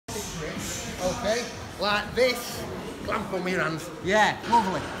Okay, like this. Clamp on my hands. Yeah,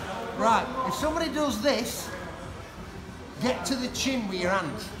 lovely. Right, if somebody does this, get to the chin with your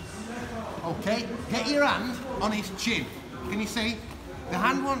hands. Okay, get your hand on his chin. Can you see? The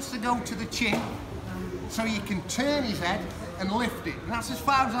hand wants to go to the chin so you can turn his head and lift it. And that's as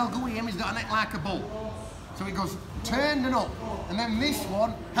far as I'll go with him. He's got a neck like a bull. So he goes turned and up. And then this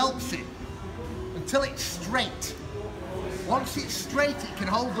one helps it until it's straight. Once it's straight, it can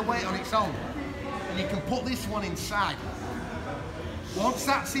hold the weight on its own. And you can put this one inside. Once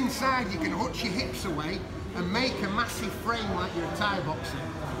that's inside, you can hutch your hips away and make a massive frame like you're a Thai boxer.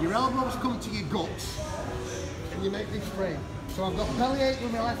 Your elbows come to your guts and you make this frame. So I've got belly ache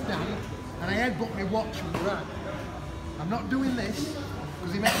with my left hand and I headbutt my watch with my right. I'm not doing this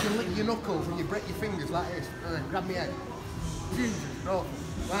because it makes you lick your knuckles and you break your fingers like this. And then grab my head. Jesus, no,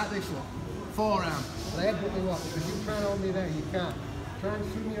 like this one. Forearm. And I headbutt my watch. If you try and hold me there, you can't. Try and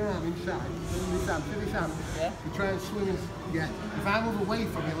swing your arm inside. This hand, to this hand. Yeah. You try and swing, yeah. If I move away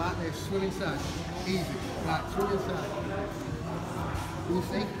from you like this, swing inside. Easy. Right, swing inside. You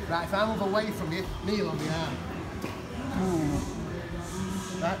see? Right, if I move away from you, kneel on my arm.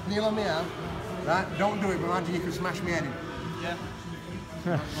 Right, kneel on my arm. Right, don't do it, but imagine you can smash my head in.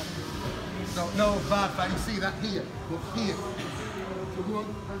 Yeah. So, no bad fight. You see that here, but here. So go on,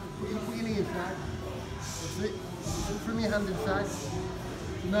 put your knee inside. That's it. Through your hand inside.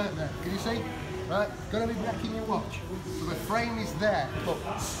 Right there. Can you see? Right, it's going to be wrecking your watch. So the frame is there. Look,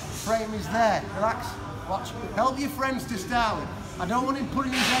 frame is there. Relax. Watch. Help your friends to start with. I don't want him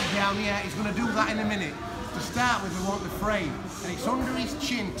putting his head down yet. He's going to do that in a minute. To start with, we want the frame. And it's under his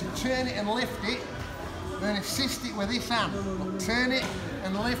chin to turn it and lift it. Then assist it with this hand. Look, turn it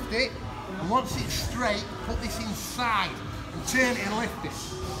and lift it. And once it's straight, put this inside and turn it and lift it.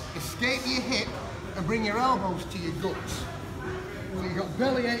 Escape your hip and bring your elbows to your guts. So you've got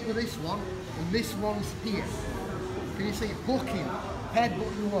belly ache with this one, and this one's here. Can you see it? Hooking,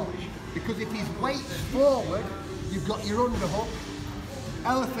 headbutt your watch. Because if his weight's forward, you've got your underhook,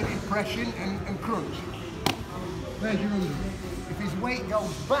 elephant impression, and crunch. There's your underhook. If his weight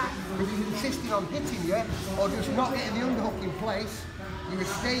goes back, because he's insisting on hitting you, or just not getting the underhook in place, you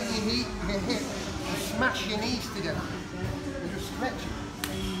escape your hip, and smash your knees together, and just stretch it.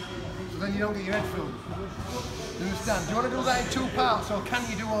 Then you don't get your head filled. You understand? Do you want to do that in 2 parts, or can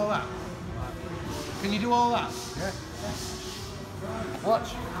you do all that? Can you do all that? Yeah.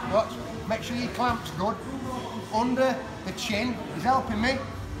 Watch, watch. Make sure your clamp's good. Under the chin. He's helping me.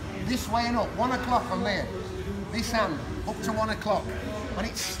 This way and up. 1 o'clock on there. This hand, up to 1 o'clock. When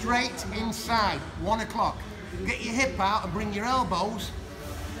it's straight inside, 1 o'clock. Get your hip out and bring your elbows.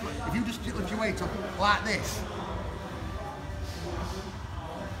 If you just lift your weight up like this.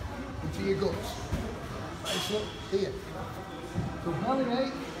 Into your guts. This look here. So belly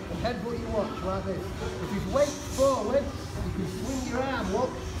ache and headbutt your watch like this. If his weight's forward, you can swing your arm up,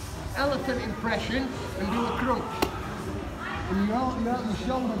 elephant impression, and do a crunch. And your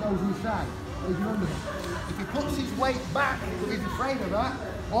shoulder goes inside. There's your underhook. If he puts his weight back because he's afraid of that,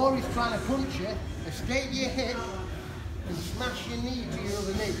 or he's trying to punch you, escape your hip and smash your knee to your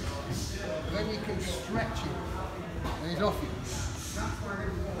other knee. And then you can stretch it. And he's off you.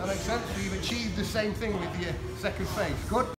 That makes sense? So you've achieved the same thing with your second phase. Good?